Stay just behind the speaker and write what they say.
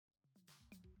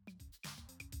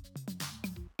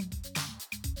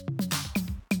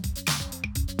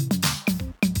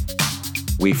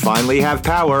We finally have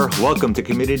power. Welcome to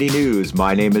Community News.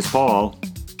 My name is Paul.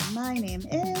 My name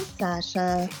is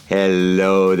Sasha.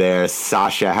 Hello there,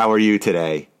 Sasha. How are you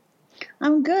today?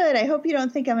 I'm good. I hope you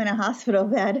don't think I'm in a hospital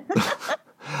bed.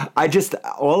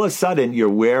 All of a sudden, you're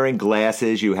wearing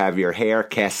glasses. You have your hair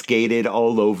cascaded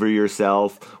all over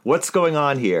yourself. What's going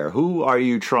on here? Who are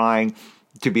you trying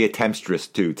to be a temptress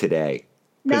to today?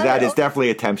 Because that is definitely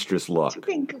a temptress look. You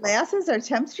think glasses are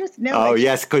temptress? No. Oh,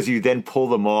 yes, because you then pull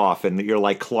them off and you're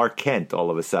like Clark Kent all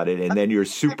of a sudden, and then you're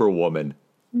Superwoman.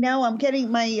 No, I'm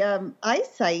getting my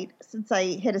eyesight, since I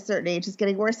hit a certain age, is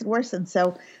getting worse and worse. And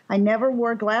so I never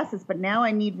wore glasses, but now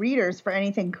I need readers for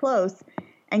anything close.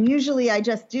 And usually I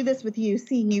just do this with you,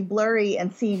 seeing you blurry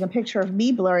and seeing a picture of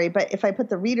me blurry. But if I put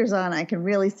the readers on, I can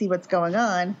really see what's going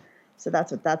on. So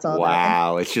that's what that's all about.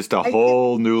 Wow, it's just a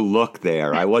whole new look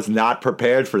there. I was not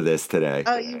prepared for this today.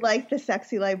 Oh, you like the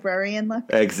sexy librarian look?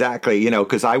 Exactly.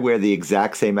 Because I wear the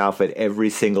exact same outfit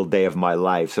every single day of my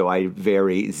life, so I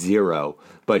vary zero.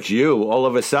 But you, all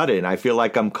of a sudden, I feel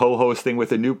like I'm co-hosting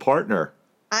with a new partner.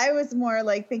 I was more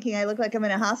like thinking I look like I'm in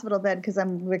a hospital bed because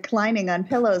I'm reclining on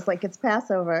pillows like it's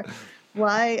Passover.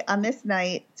 Why on this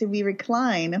night do we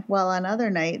recline while on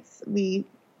other nights we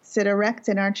sit erect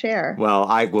in our chair? Well,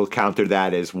 I will counter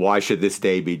that as why should this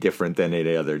day be different than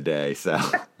any other day? So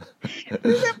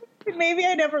maybe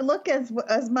I never look as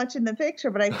much in the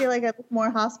picture, but I feel like I look more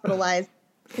hospitalized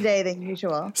today than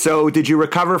usual. So did you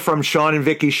recover from Sean and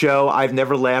Vicky's show? I've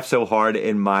never laughed so hard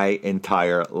in my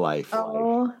entire life.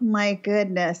 Oh, my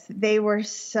goodness. They were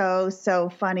so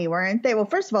funny, weren't they? Well,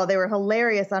 first of all, they were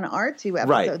hilarious on our two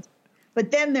episodes. Right.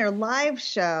 But then their live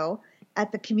show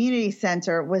at the community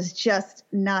center was just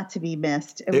not to be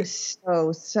missed. It was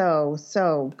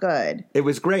so good. It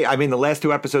was great. I mean, the last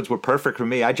two episodes were perfect for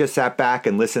me. I just sat back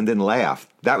and listened and laughed.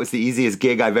 That was the easiest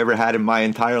gig I've ever had in my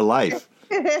entire life.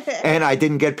 And I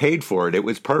didn't get paid for it. It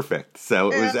was perfect. So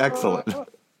it was excellent.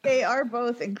 They are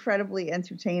both incredibly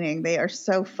entertaining. They are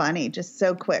so funny, just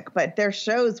so quick. But their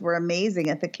shows were amazing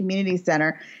at the community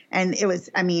center. And it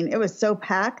was so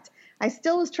packed. I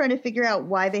still was trying to figure out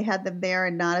why they had them there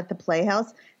and not at the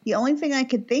Playhouse. The only thing I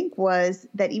could think was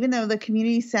that even though the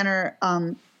community center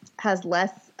has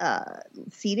less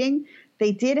seating,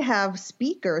 they did have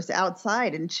speakers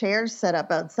outside and chairs set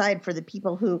up outside for the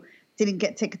people who didn't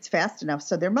get tickets fast enough.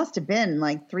 So there must have been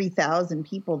like 3,000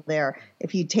 people there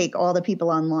if you take all the people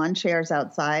on lawn chairs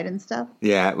outside and stuff.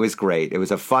 Yeah, it was great. It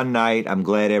was a fun night. I'm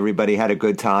glad everybody had a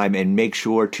good time. And make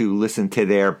sure to listen to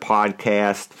their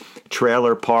podcast,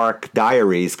 Trailer Park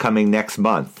Diaries, coming next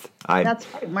month.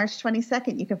 That's right. March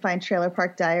 22nd. You can find Trailer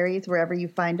Park Diaries wherever you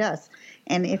find us.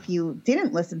 And if you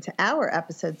didn't listen to our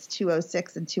episodes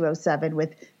 206 and 207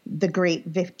 with the great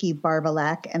Vicky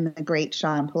Barbalak and the great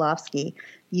Sean Polofsky,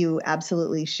 you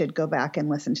absolutely should go back and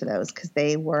listen to those because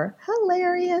they were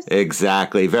hilarious.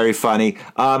 Exactly. Very funny.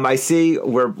 I see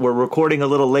we're recording a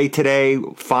little late today.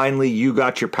 Finally, you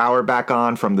got your power back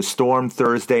on from the storm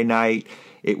Thursday night.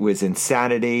 It was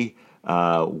insanity.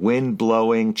 Wind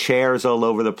blowing, chairs all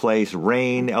over the place,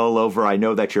 rain all over. I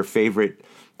know that's your favorite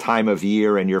time of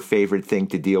year and your favorite thing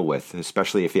to deal with,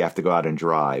 especially if you have to go out and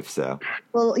drive. So,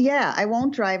 well, yeah, I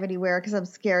won't drive anywhere because I'm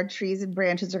scared trees and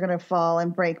branches are going to fall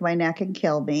and break my neck and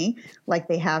kill me, like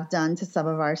they have done to some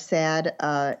of our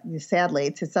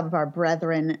sadly, to some of our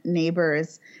brethren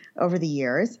neighbors over the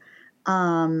years.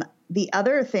 The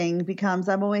other thing becomes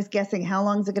I'm always guessing how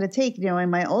long is it going to take? In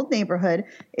my old neighborhood,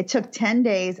 it took 10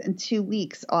 days and 2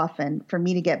 weeks often for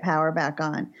me to get power back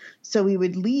on. So we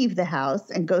would leave the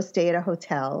house and go stay at a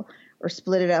hotel or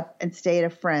split it up and stay at a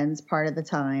friend's part of the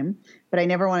time. But I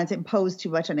never wanted to impose too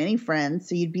much on any friends.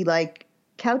 So you'd be like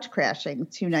couch crashing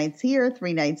 2 nights here,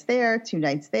 3 nights there, 2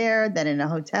 nights there, then in a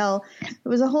hotel. It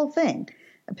was a whole thing,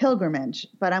 a pilgrimage.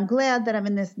 But I'm glad that I'm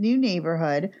in this new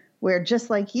neighborhood where, just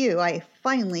like you, I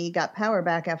finally got power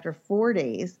back after 4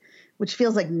 days, which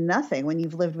feels like nothing when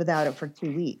you've lived without it for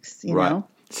 2 weeks, you know?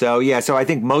 So I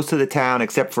think most of the town,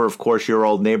 except for, of course, your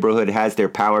old neighborhood, has their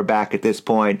power back at this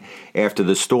point after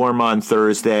the storm on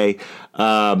Thursday.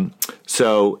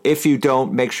 So if you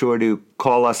don't, make sure to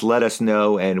call us, let us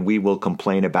know, and we will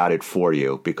complain about it for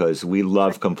you because we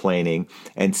love complaining.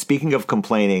 And speaking of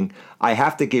complaining, I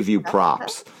have to give you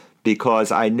props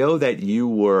because I know that you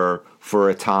were, for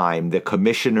a time, the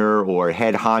commissioner or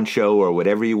head honcho or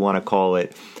whatever you want to call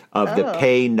it of the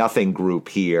Pay Nothing group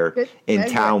here in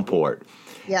Townport.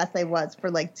 Yes, I was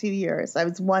for like 2 years. I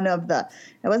was I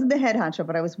wasn't the head honcho,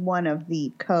 but I was one of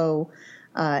the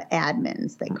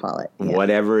admins, they call it. Yeah.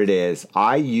 Whatever it is.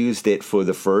 I used it for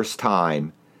the first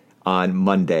time on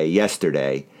Monday,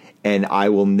 yesterday, and I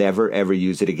will never, ever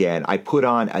use it again. I put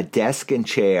on a desk and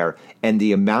chair, and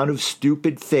the amount of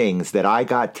stupid things that I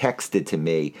got texted to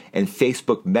me and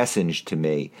Facebook messaged to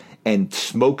me and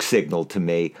smoke signaled to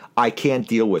me, I can't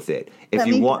deal with it. If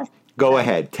you want, go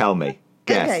ahead, tell me.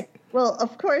 Guess. Okay. Well,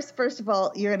 of course, first of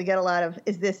all, you're going to get a lot of,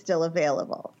 is this still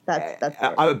available? That's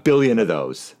a billion of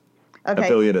those. Okay. A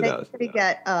billion of those. You're going to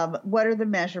get, what are the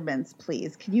measurements,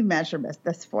 please? Can you measure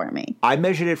this for me? I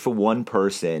measured it for one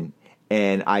person,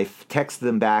 and I texted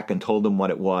them back and told them what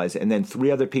it was, and then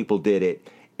 3 other people did it,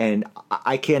 and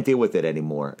I can't deal with it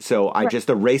anymore. So I just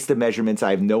erased the measurements.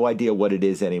 I have no idea what it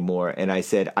is anymore, and I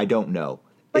said, I don't know.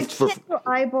 But can't you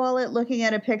eyeball it looking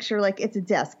at a picture like it's a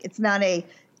desk? It's not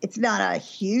a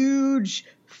huge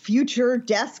future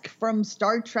desk from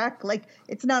Star Trek. Like,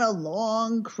 it's not a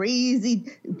long,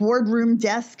 crazy boardroom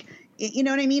desk. You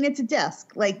know what I mean? It's a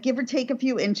desk, like give or take a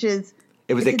few inches.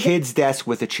 It was a kid's desk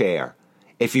with a chair.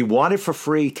 If you want it for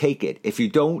free, take it. If you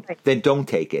don't, then don't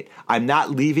take it. I'm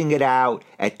not leaving it out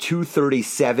at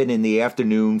 2:37 in the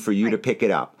afternoon for you to pick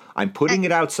it up. I'm putting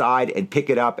it outside and pick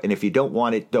it up, and if you don't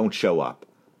want it, don't show up.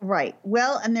 Right.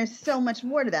 Well, and there's so much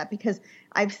more to that, because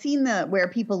I've seen where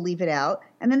people leave it out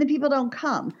and then the people don't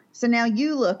come. So now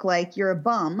you look like you're a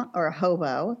bum or a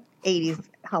hobo, 80s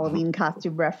Halloween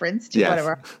costume reference to one of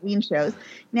our Halloween shows.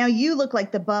 Now you look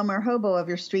like the bum or hobo of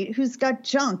your street who's got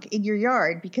junk in your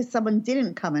yard because someone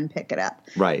didn't come and pick it up.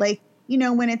 Right. Like,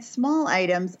 when it's small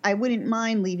items, I wouldn't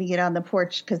mind leaving it on the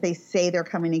porch because they say they're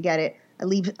coming to get it. I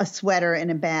leave a sweater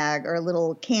in a bag or a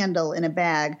little candle in a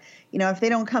bag. If they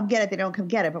don't come get it, they don't come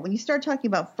get it. But when you start talking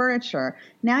about furniture,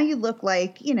 now you look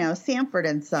like, Sanford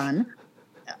and Son,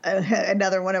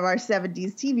 another one of our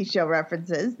 70s TV show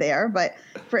references there. But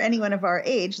for anyone of our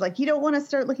age, like, you don't want to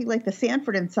start looking like the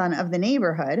Sanford and Son of the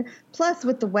neighborhood. Plus,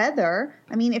 with the weather,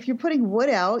 I mean, if you're putting wood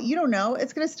out, you don't know,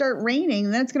 it's going to start raining,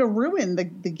 and then it's going to ruin the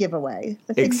giveaway.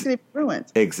 The thing's going to be ruined.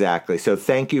 Exactly. So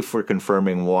thank you for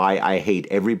confirming why I hate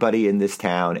everybody in this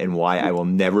town and why I will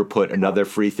never put another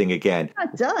free thing again. We're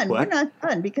not done. What? We're not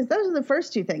done, because those are the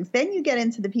first 2 things. Then you get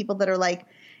into the people that are like,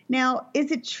 now,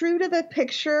 is it true to the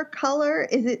picture color?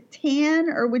 Is it tan,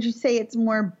 or would you say it's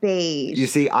more beige? You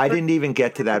see, I didn't even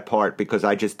get to that part because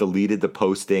I just deleted the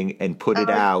posting and put it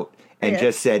out and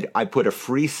just said I put a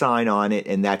free sign on it,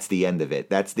 and that's the end of it.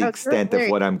 That's the extent of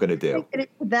what I'm going to do. Get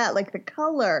into that, like the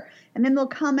color. And then they'll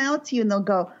come out to you and they'll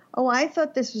go, oh, I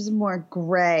thought this was more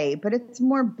gray, but it's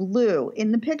more blue.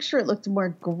 In the picture, it looked more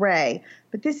gray,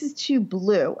 but this is too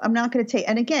blue. I'm not going to take –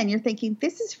 and again, you're thinking,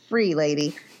 this is free,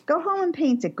 lady. Go home and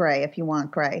paint it gray if you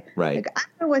want gray. Right. Like, I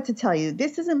don't know what to tell you.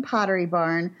 This isn't Pottery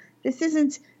Barn. This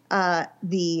isn't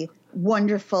the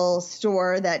wonderful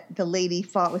store that the lady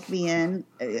fought with me in.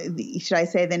 Should I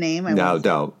say the name? No,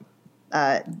 don't.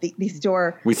 The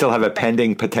store. We still have a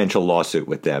pending potential lawsuit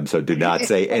with them, so do not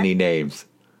say any names.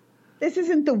 This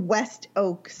isn't the West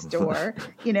Oak store,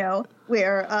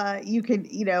 where you could,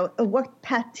 what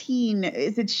patine,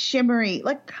 is it shimmery?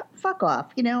 Like, fuck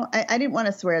off. I didn't want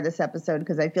to swear this episode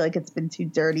because I feel like it's been too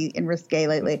dirty and risque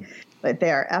lately, but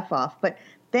there, F off. But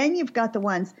then you've got the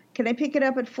ones, can I pick it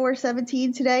up at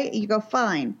 4:17 today? You go,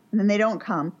 fine. And then they don't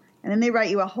come. And then they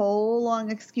write you a whole long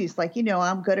excuse. Like,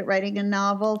 I'm good at writing a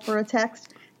novel for a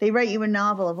text. They write you a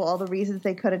novel of all the reasons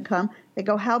they couldn't come. They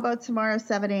go, how about tomorrow,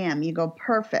 7 a.m.? You go,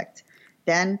 perfect.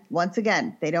 Then, once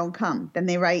again, they don't come. Then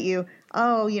they write you,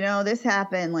 oh, this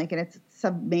happened, and it's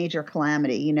some major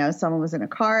calamity. Someone was in a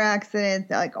car accident,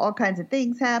 like all kinds of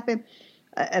things happen.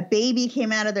 A baby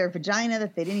came out of their vagina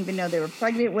that they didn't even know they were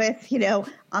pregnant with,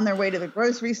 on their way to the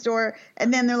grocery store.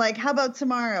 And then they're like, how about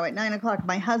tomorrow at 9 o'clock?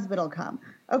 My husband will come.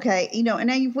 Okay, and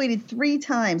now you've waited 3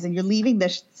 times, and you're leaving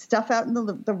this stuff out in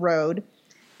the road.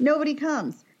 Nobody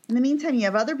comes. In the meantime, you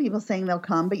have other people saying they'll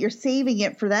come, but you're saving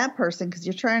it for that person because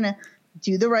you're trying to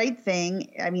do the right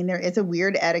thing. I mean, there is a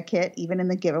weird etiquette, even in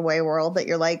the giveaway world, that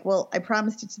you're like, well, I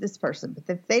promised it to this person, but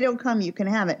if they don't come, you can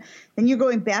have it. Then you're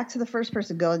going back to the first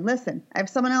person going, listen, I have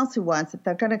someone else who wants it.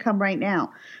 They're going to come right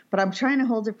now, but I'm trying to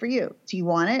hold it for you. Do you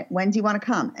want it? When do you want to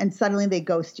come? And suddenly they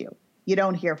ghost you. You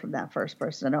don't hear from that first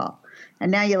person at all.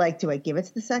 And now you're like, do I give it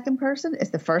to the second person?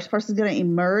 Is the first person going to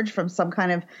emerge from some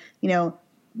kind of,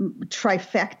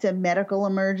 trifecta medical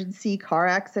emergency, car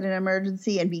accident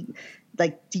emergency, and be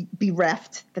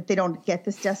bereft that they don't get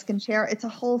this desk and chair? It's a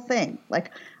whole thing.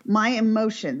 Like, my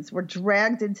emotions were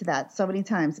dragged into that so many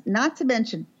times. Not to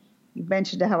mention, you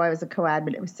mentioned how I was a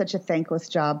co-admin. It was such a thankless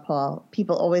job, Paul.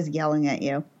 People always yelling at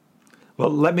you. Well,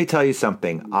 let me tell you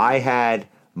something. I had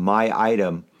my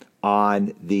item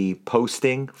on the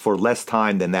posting for less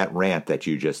time than that rant that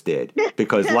you just did.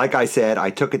 Because like I said,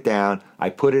 I took it down, I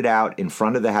put it out in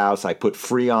front of the house, I put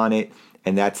free on it,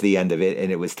 and that's the end of it.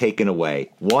 And it was taken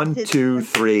away. 1, 2,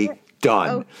 3, Oh,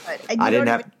 done. good. And you I didn't don't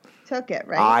have. even took it,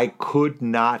 right? I could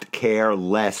not care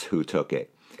less who took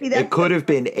it. See, that's It could have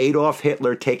been Adolf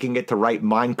Hitler taking it to write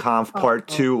Mein Kampf Part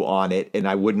 2 on it, and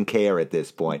I wouldn't care at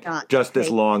this point, Not just as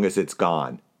take- long as it's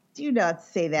gone. Do not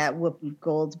say that, Whoopi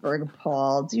Goldberg,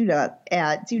 Paul. Do not.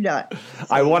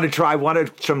 I want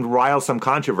to rile some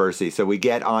controversy, so we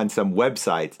get on some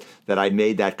websites that I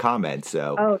made that comment.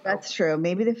 So, Oh, that's true.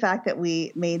 Maybe the fact that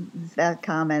we made that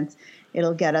comment,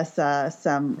 it'll get us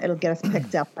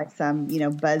picked up by some,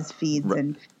 BuzzFeeds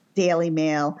and Daily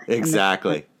Mail.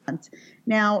 Exactly.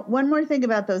 Now, one more thing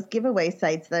about those giveaway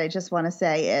sites that I just want to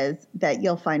say is that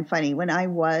you'll find funny. When I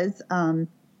was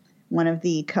one of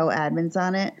the co-admins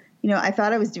on it, I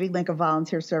thought I was doing like a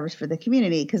volunteer service for the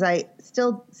community because I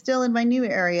still in my new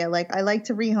area, like I like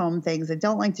to rehome things. I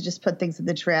don't like to just put things in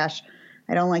the trash.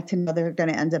 I don't like to know they're going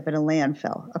to end up in a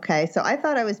landfill. Okay. So I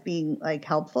thought I was being like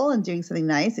helpful and doing something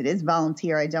nice. It is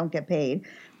volunteer. I don't get paid.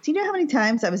 Do you know how many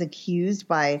times I was accused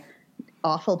by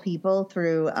awful people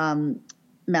through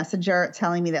Messenger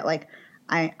telling me that like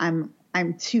I'm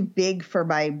too big for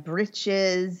my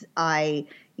britches. I'm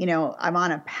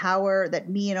on a power, that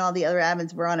me and all the other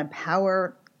admins were on a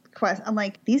power quest. I'm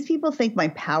like, these people think my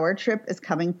power trip is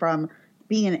coming from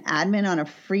being an admin on a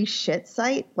free shit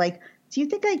site. Like, do you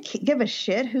think I give a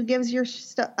shit who gives your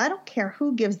stuff? I don't care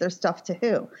who gives their stuff to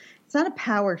who. It's not a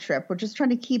power trip. We're just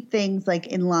trying to keep things like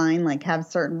in line, like have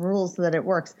certain rules so that it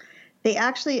works. They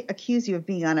actually accuse you of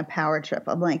being on a power trip.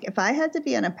 I'm like, if I had to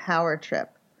be on a power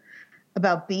trip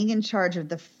about being in charge of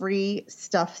the free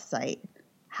stuff site,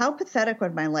 how pathetic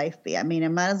would my life be? I mean, I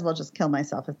might as well just kill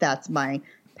myself if that's my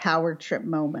power trip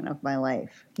moment of my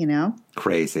life,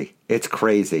 Crazy. It's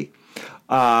crazy.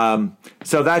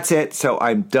 So that's it. So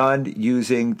I'm done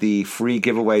using the free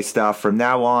giveaway stuff. From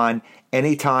now on,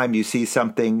 anytime you see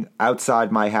something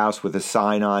outside my house with a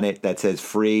sign on it that says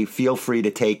free, feel free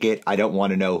to take it. I don't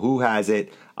want to know who has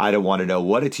it. I don't want to know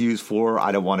what it's used for.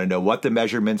 I don't want to know what the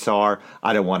measurements are.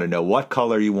 I don't want to know what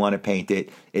color you want to paint it.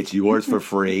 It's yours for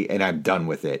free, and I'm done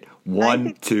with it.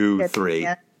 1, 2, 3,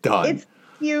 done.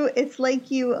 It's like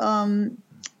you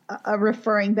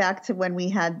referring back to when we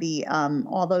had the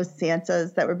all those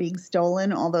Santas that were being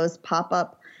stolen, all those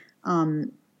pop-up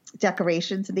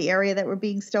decorations in the area that were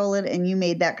being stolen, and you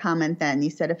made that comment then. You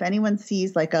said, if anyone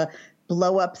sees like a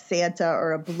blow-up Santa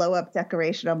or a blow-up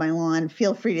decoration on my lawn,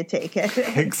 feel free to take it.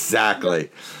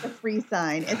 Exactly. A free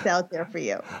sign. It's out there for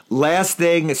you. Last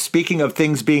thing, speaking of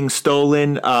things being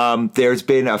stolen, there's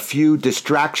been a few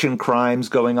distraction crimes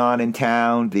going on in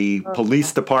town. The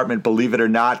police department, believe it or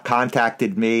not,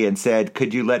 contacted me and said,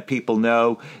 could you let people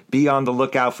know, be on the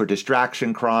lookout for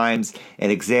distraction crimes?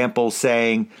 An example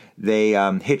saying they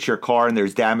hit your car and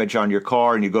there's damage on your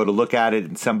car and you go to look at it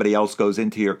and somebody else goes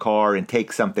into your car and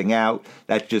takes something out.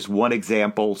 That's just one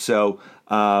example. So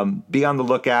be on the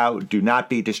lookout. Do not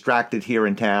be distracted here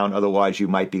in town. Otherwise, you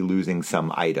might be losing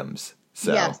some items.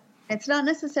 So. Yes. It's not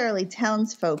necessarily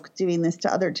townsfolk doing this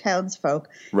to other townsfolk.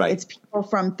 Right. It's people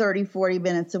from 30, 40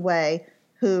 minutes away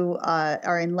who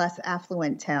are in less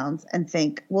affluent towns and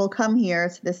think, we'll come here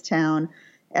to this town.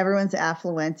 Everyone's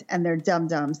affluent and they're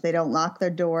dum-dums. They don't lock their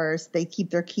doors. They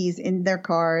keep their keys in their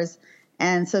cars.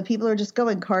 And so people are just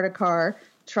going car to car,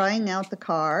 trying out the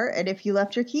car. And if you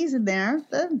left your keys in there,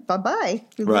 then bye-bye.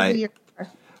 Right.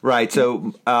 Right.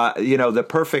 So, the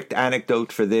perfect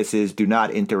anecdote for this is do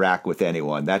not interact with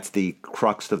anyone. That's the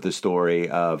crux of the story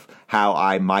of how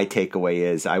my takeaway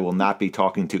is I will not be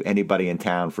talking to anybody in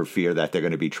town for fear that they're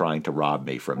going to be trying to rob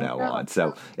me from now on.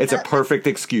 So it's a perfect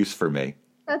excuse for me.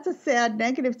 That's a sad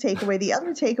negative takeaway. The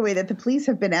other takeaway that the police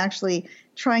have been actually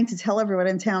trying to tell everyone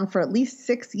in town for at least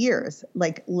 6 years,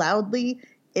 like loudly,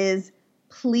 is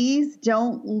please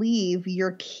don't leave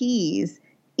your keys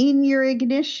in your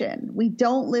ignition. We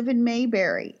don't live in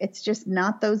Mayberry. It's just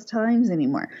not those times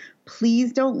anymore.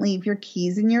 Please don't leave your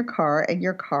keys in your car and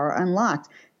your car unlocked.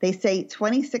 They say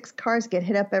 26 cars get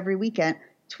hit up every weekend.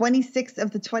 26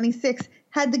 of the 26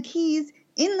 had the keys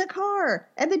in the car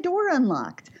and the door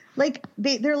unlocked. Like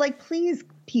they're like, please,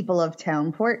 people of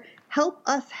Townport, help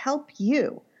us help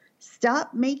you.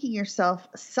 Stop making yourself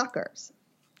suckers.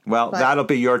 Well, that'll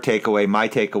be your takeaway. My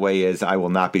takeaway is I will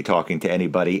not be talking to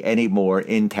anybody anymore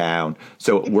in town.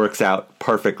 So it works out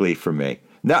perfectly for me.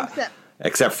 No,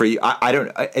 except for you. I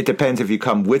don't. It depends if you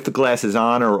come with the glasses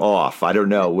on or off. I don't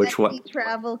know which one.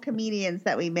 Travel comedians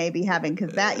that we may be having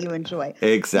because that you enjoy.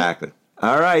 Exactly.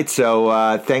 All right.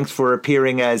 So thanks for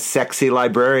appearing as sexy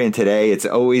librarian today. It's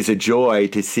always a joy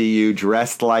to see you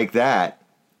dressed like that.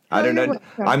 I don't know.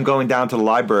 I'm going down to the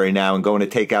library now and going to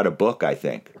take out a book, I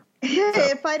think.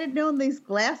 If I'd have known these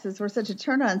glasses were such a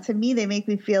turn on, to me, they make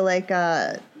me feel like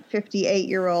a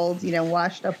 58-year-old,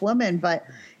 washed up woman. But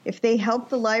if they help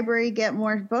the library get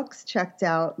more books checked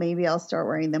out, maybe I'll start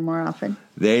wearing them more often.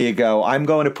 There you go. I'm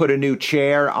going to put a new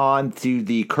chair onto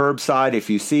the curbside. If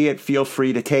you see it, feel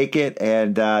free to take it.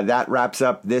 And that wraps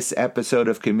up this episode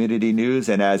of Community News.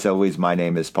 And as always, my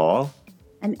name is Paul.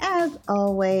 And as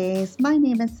always, my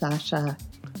name is Sasha.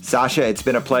 Sasha, it's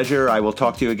been a pleasure. I will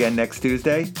talk to you again next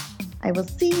Tuesday. I will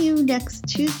see you next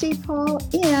Tuesday, Paul.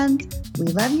 And we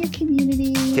love your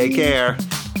community. Take care.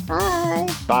 Bye.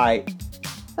 Bye.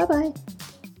 Bye-bye.